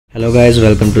Hello guys,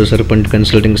 welcome to Serpent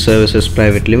Consulting Services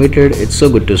Private Limited. It's so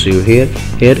good to see you here.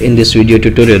 Here in this video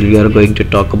tutorial we are going to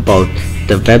talk about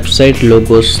the website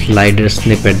logo slider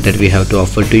snippet that we have to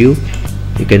offer to you.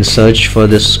 You can search for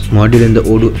this module in the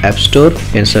Odoo App Store.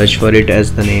 You can search for it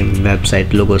as the name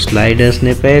website logo slider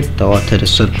snippet. The author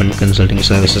is Serpent Consulting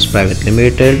Services Private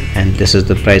Limited and this is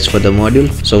the price for the module.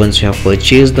 So once you have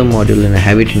purchased the module and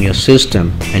have it in your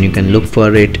system and you can look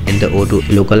for it in the Odoo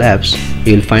local apps,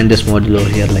 you will find this module over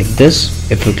here like this.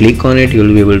 If you click on it, you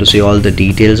will be able to see all the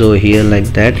details over here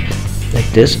like that, like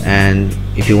this. And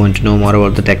if you want to know more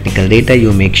about the technical data,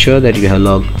 you make sure that you have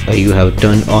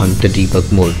turned on the debug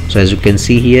mode. So as you can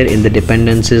see here in the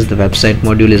dependencies, the website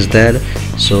module is there.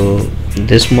 So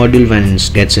this module, when it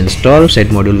gets installed, website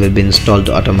module will be installed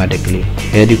automatically.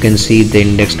 Here you can see the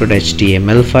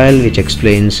index.html file which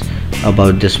explains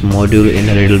about this module in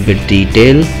a little bit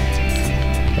detail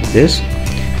like this.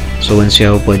 So once you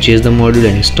have purchased the module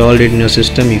and installed it in your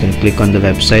system, you can click on the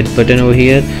website button over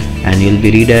here and you'll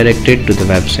be redirected to the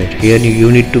website. Here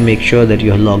you need to make sure that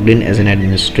you are logged in as an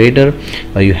administrator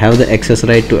or you have the access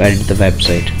right to edit the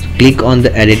website. Click on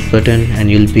the edit button and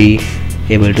you'll be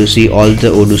able to see all the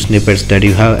Odoo snippets that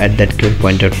you have at that given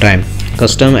point of time,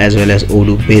 custom as well as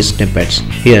Odoo based snippets.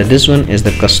 Here this one is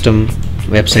the custom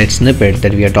website snippet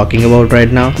that we are talking about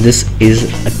right now. This is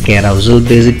a carousel.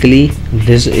 Basically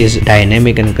this is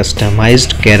dynamic and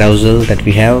customized carousel that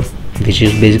we have, which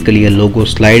is basically a logo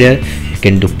slider. You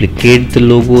can duplicate the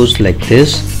logos like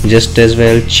this, just as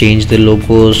well change the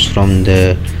logos from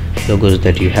the logos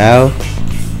that you have.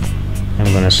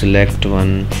 I'm gonna select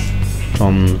one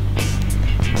from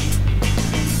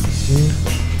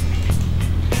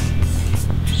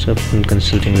Serpent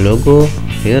Consulting logo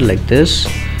here like this,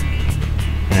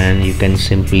 and you can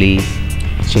simply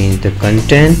change the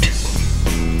content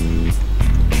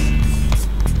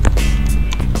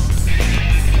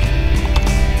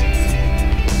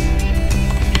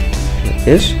like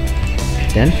this.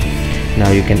 Then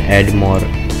now you can add more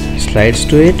slides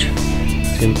to it,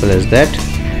 simple as that.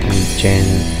 You can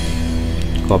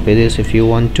copy this if you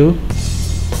want to.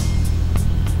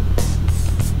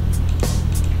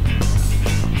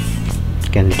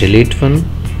 You can delete one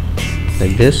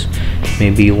like this.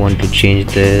 Maybe you want to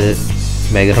change the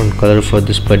background color for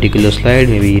this particular slide.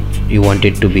 Maybe you want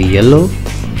it to be yellow.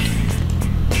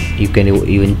 You can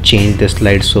even change the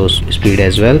slide source speed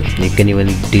as well. You can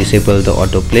even disable the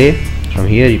autoplay from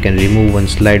here. You can remove one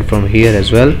slide from here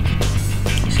as well.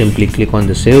 Simply click on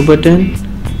the save button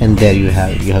and there you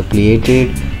have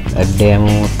created a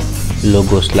demo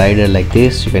logo slider like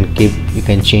this. You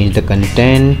can change the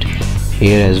content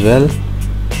here as well.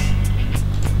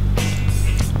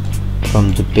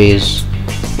 From the page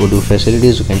Odoo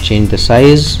facilities, you can change the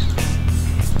size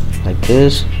like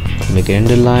this, make it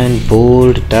underline,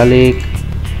 bold, italic,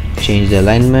 change the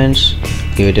alignments,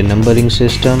 give it a numbering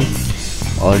system,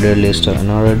 ordered list or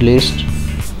unordered list,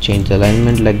 change the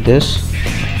alignment like this,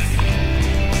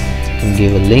 and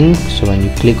give a link. So when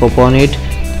you click upon it,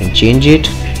 you can change it.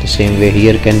 The same way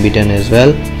here can be done as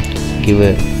well. Give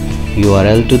a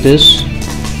URL to this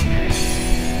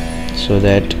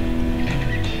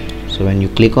so when you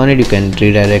click on it, you can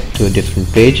redirect to a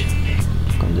different page.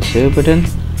 Click on the save button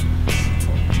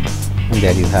and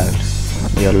there you have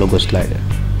your logo slider.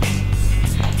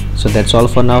 So that's all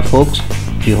for now, folks.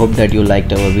 We hope that you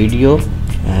liked our video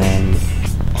and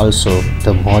also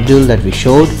the module that we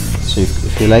showed. So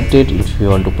if you liked it, if you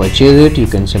want to purchase it, you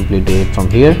can simply do it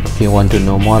from here. If you want to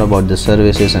know more about the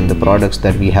services and the products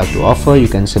that we have to offer, you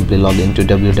can simply log into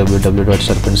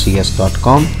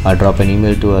www.serpentcs.com or drop an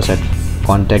email to us at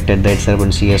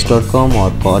contact@serpentcs.com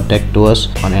or contact to us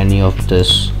on any of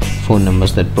this phone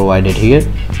numbers that provided here.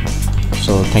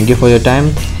 So thank you for your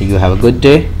time. You have a good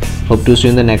day. Hope to see you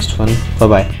in the next one. Bye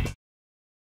bye.